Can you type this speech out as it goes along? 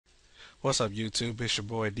What's up YouTube? It's your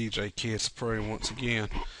boy DJ Kid Supreme once again.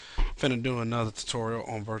 Finna do another tutorial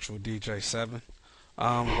on Virtual DJ 7.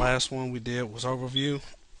 Last one we did was overview.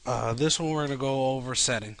 This one we're gonna go over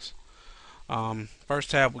settings.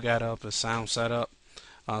 First tab we got up is sound setup.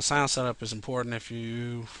 Sound setup is important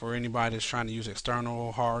for anybody that's trying to use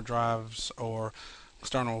external hard drives or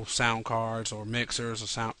external sound cards or mixers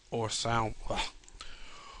or sound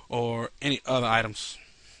or any other items.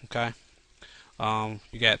 Okay.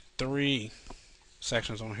 You got three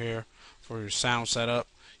sections on here for your sound setup: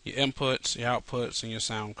 your inputs, your outputs, and your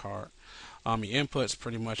sound card. Your inputs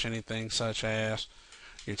pretty much anything such as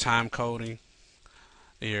your time coding,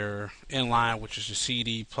 your inline, which is your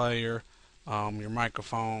CD player, your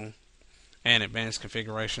microphone, and advanced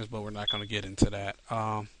configurations, but we're not going to get into that.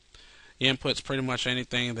 Your inputs pretty much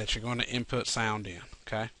anything that you're going to input sound in.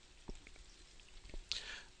 Okay.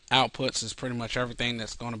 Outputs is pretty much everything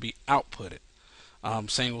that's going to be outputted.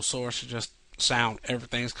 Single source, just sound,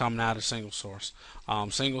 everything's coming out of single source.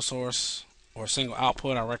 Single source or single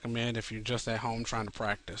output I recommend if you're just at home trying to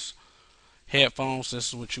practice. Headphones, this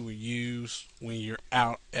is what you would use when you're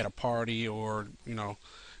out at a party or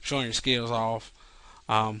showing your skills off.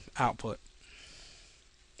 Output,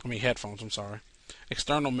 headphones, I'm sorry. The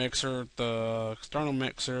external mixer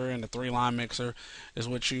and the 3-line mixer is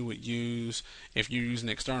what you would use if you're using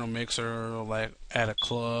an external mixer like at a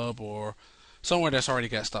club or somewhere that's already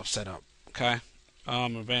got stuff set up. Okay.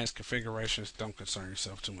 Advanced configurations, don't concern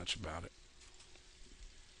yourself too much about it.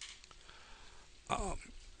 Um,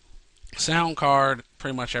 Sound card,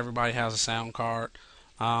 pretty much everybody has a sound card.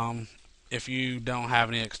 If you don't have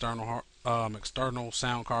any external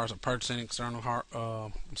sound cards or purchasing sound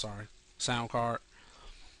card,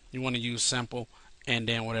 you want to use simple and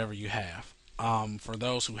then whatever you have. For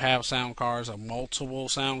those who have sound cards or multiple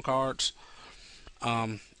sound cards,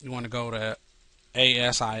 you want to go to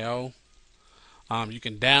ASIO. You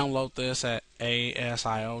can download this at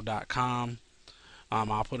asio.com.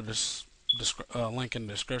 I'll put a link in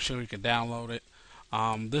the description. You can download it.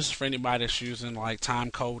 This is for anybody that's using like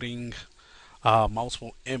time coding,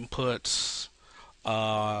 multiple inputs,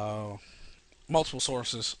 multiple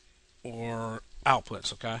sources, or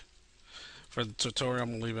outputs. Okay. For the tutorial,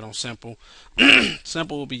 I'm gonna leave it on simple.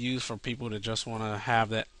 Simple will be used for people that just want to have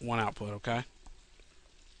that one output. Okay.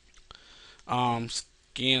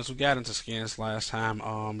 Skins. We got into skins last time.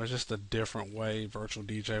 It's just a different way Virtual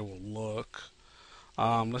DJ will look.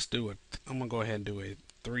 Let's do it. I'm gonna go ahead and do a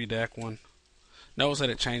 3-deck one. Notice that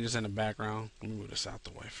it changes in the background. Let me move this out the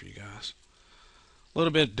way for you guys. A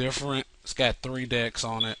little bit different. It's got 3 decks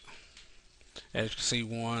on it. As you can see,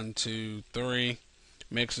 1, 2, 3.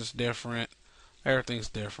 Mix is different. Everything's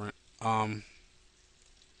different.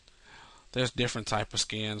 There's different type of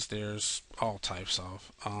skins. There's all types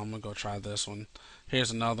of. I'm gonna go try this one. Here's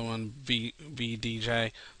another one.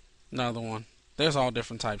 VDJ. Another one. There's all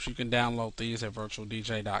different types. You can download these at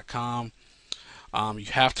virtualdj.com. You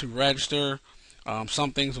have to register.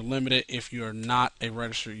 Some things are limited if you're not a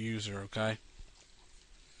registered user. Okay.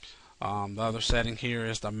 The other setting here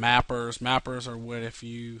is the mappers. Mappers are what if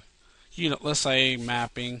let's say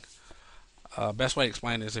mapping. Best way to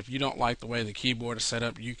explain it is if you don't like the way the keyboard is set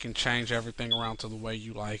up, you can change everything around to the way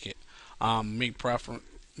you like it. Me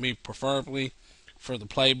preferably for the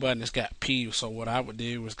play button, it's got P. So what I would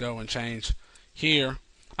do is go and change here.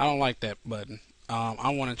 I don't like that button. I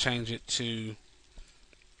want to change it to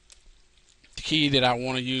the key that I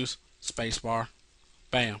want to use, spacebar.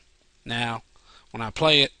 Bam. Now, when I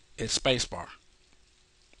play it, it's spacebar.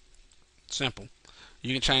 Simple.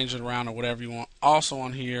 You can change it around or whatever you want. Also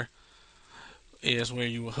on here is where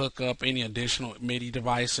you will hook up any additional MIDI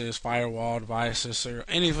devices, firewall devices, or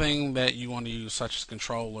anything that you want to use, such as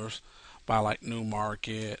controllers by like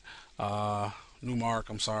Numark,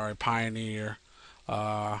 Pioneer,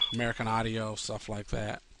 American Audio, stuff like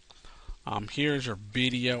that. Here's your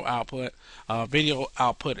video output. Video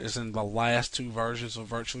output is in the last 2 versions of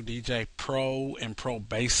Virtual DJ, Pro and Pro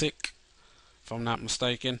Basic, if I'm not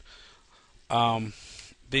mistaken.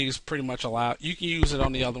 These pretty much allow, you can use it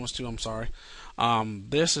on the other ones too, I'm sorry.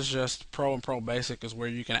 This is just Pro and Pro Basic is where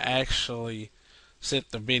you can actually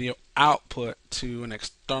set the video output to an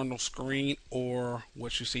external screen or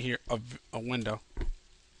what you see here, a window.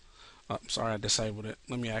 I'm sorry, I disabled it.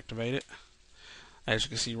 Let me activate it. As you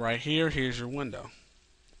can see right here, here's your window.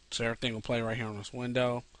 So everything will play right here on this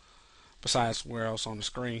window, besides where else on the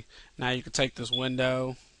screen. Now you can take this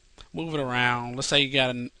window, move it around. Let's say you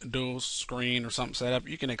got a dual screen or something set up.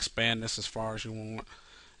 You can expand this as far as you want,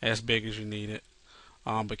 as big as you need it.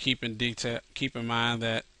 But keep in mind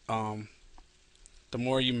that the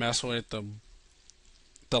more you mess with it,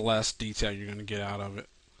 the less detail you're going to get out of it.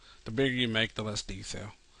 The bigger you make, the less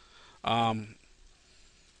detail. Um,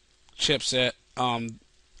 Chipset.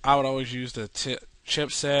 I would always use the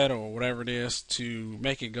chipset or whatever it is to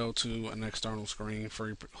make it go to an external screen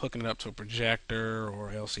for hooking it up to a projector or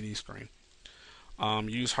LCD screen.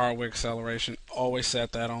 Use hardware acceleration. Always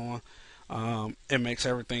set that on. It makes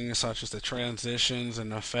everything such as the transitions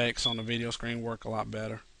and the effects on the video screen work a lot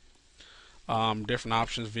better. Different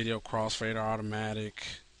options: video crossfader, automatic,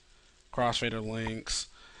 crossfader links,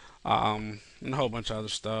 and a whole bunch of other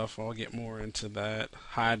stuff. I'll get more into that.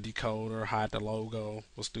 Hide decoder, hide the logo.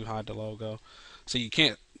 Let's do hide the logo. So you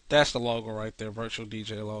can't. That's the logo right there, Virtual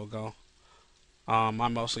DJ logo. I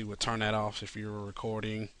mostly would turn that off if you were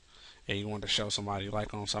recording and you want to show somebody,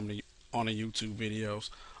 like on somebody on the YouTube videos.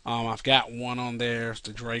 I've got one on there. It's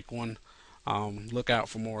the Drake one. Look out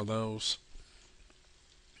for more of those.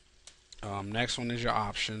 Next one is your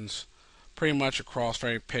options. Pretty much a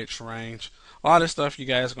crossfade pitch range. A lot of stuff you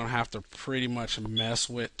guys are going to have to pretty much mess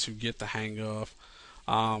with to get the hang of.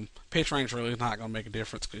 Pitch range really is not going to make a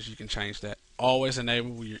difference because you can change that. Always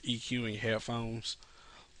enable your EQ in your headphones.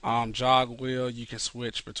 Jog wheel, you can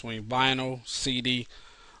switch between vinyl, CD.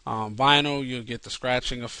 Vinyl, you'll get the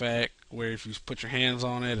scratching effect where if you put your hands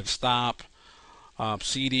on it, it'll stop.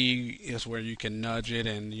 CD is where you can nudge it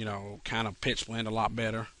and kind of pitch blend a lot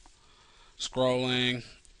better. Scrolling,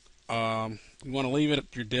 you want to leave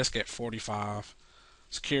your disc at 45.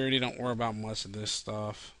 Security, don't worry about much of this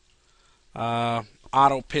stuff.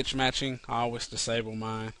 Auto pitch matching, I always disable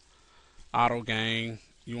mine. Auto gain,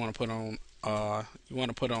 you want to put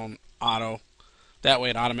on auto. That way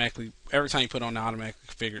it automatically, every time you put on, it automatically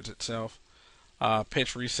configures itself.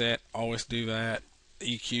 Pitch reset, always do that.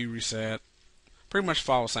 EQ reset, pretty much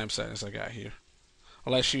follow the same settings I got here,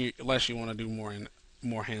 unless you want to do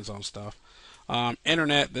more hands-on stuff.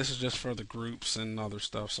 Internet, this is just for the groups and other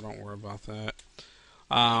stuff, so don't worry about that.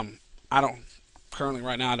 I don't currently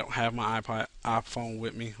right now I don't have my iPhone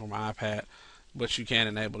with me or my iPad, but you can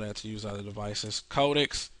enable that to use other devices.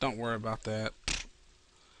 Codecs, don't worry about that.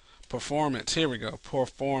 Performance, here we go.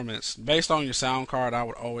 Performance, based on your sound card, I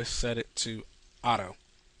would always set it to auto.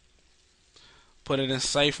 Put it in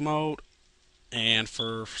safe mode, and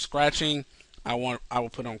for scratching, I will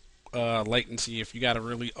put on latency. If you got a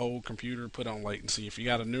really old computer, put on latency. If you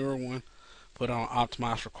got a newer one, put on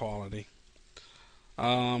optimize for quality.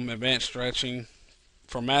 Advanced stretching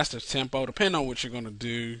for master tempo, depending on what you're going to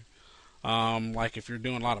do. Like if you're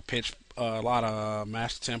doing a lot of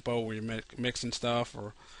master tempo where you're mixing stuff,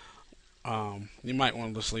 or you might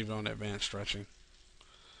want to just leave it on advanced stretching.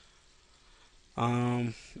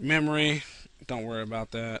 Memory, don't worry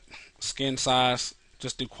about that. Skin size,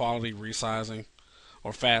 just do quality resizing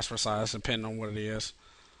or fast resize, depending on what it is.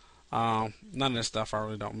 None of this stuff I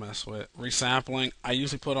really don't mess with. Resampling, I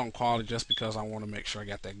usually put on quality just because I want to make sure I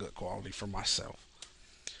got that good quality for myself.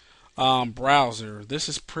 Browser, this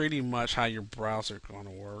is pretty much how your browser is going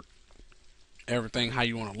to work. Everything how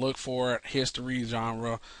you want to look for it, history,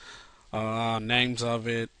 genre, names of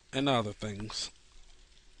it, and other things.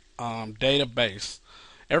 Database,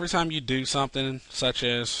 every time you do something such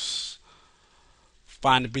as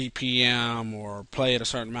find the BPM or play it a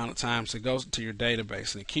certain amount of times, it goes into your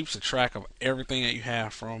database and it keeps a track of everything that you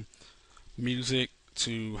have, from music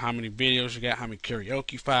to how many videos you got, how many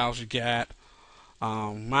karaoke files you got.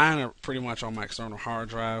 Mine are pretty much on my external hard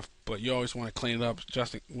drive, but you always want to clean it up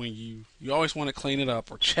you always want to clean it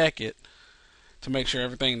up or check it to make sure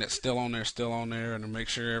everything that's still on there, and to make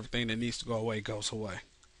sure everything that needs to go away goes away.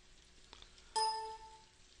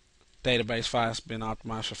 Database file's been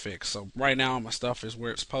optimized for fix. So right now my stuff is where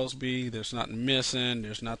it's supposed to be. There's nothing missing.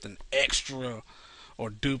 There's nothing extra or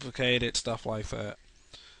duplicated, stuff like that.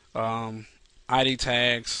 ID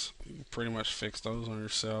tags, you pretty much fix those on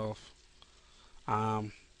yourself.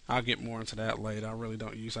 I'll get more into that later. I really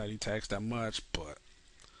don't use ID tags that much, but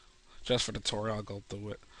just for the tutorial I'll go through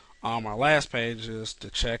it. Our last page is to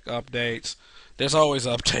check updates. There's always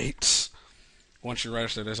updates. Once you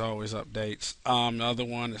register, there's always updates. The other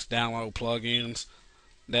one is download plugins.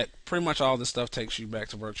 That pretty much all this stuff takes you back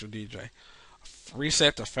to Virtual DJ.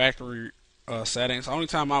 Reset the factory settings. The only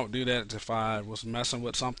time I would do that is if I was messing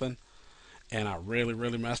with something and I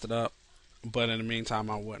really messed it up. But in the meantime,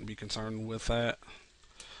 I wouldn't be concerned with that.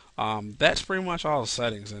 That's pretty much all the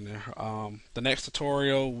settings in there. The next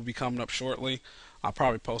tutorial will be coming up shortly. I'll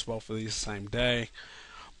probably post both of these the same day.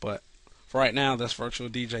 But for right now, that's Virtual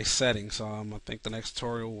DJ settings. I think the next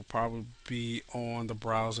tutorial will probably be on the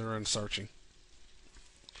browser and searching.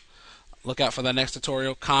 Look out for the next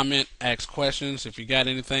tutorial. Comment, ask questions. If you got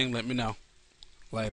anything, let me know.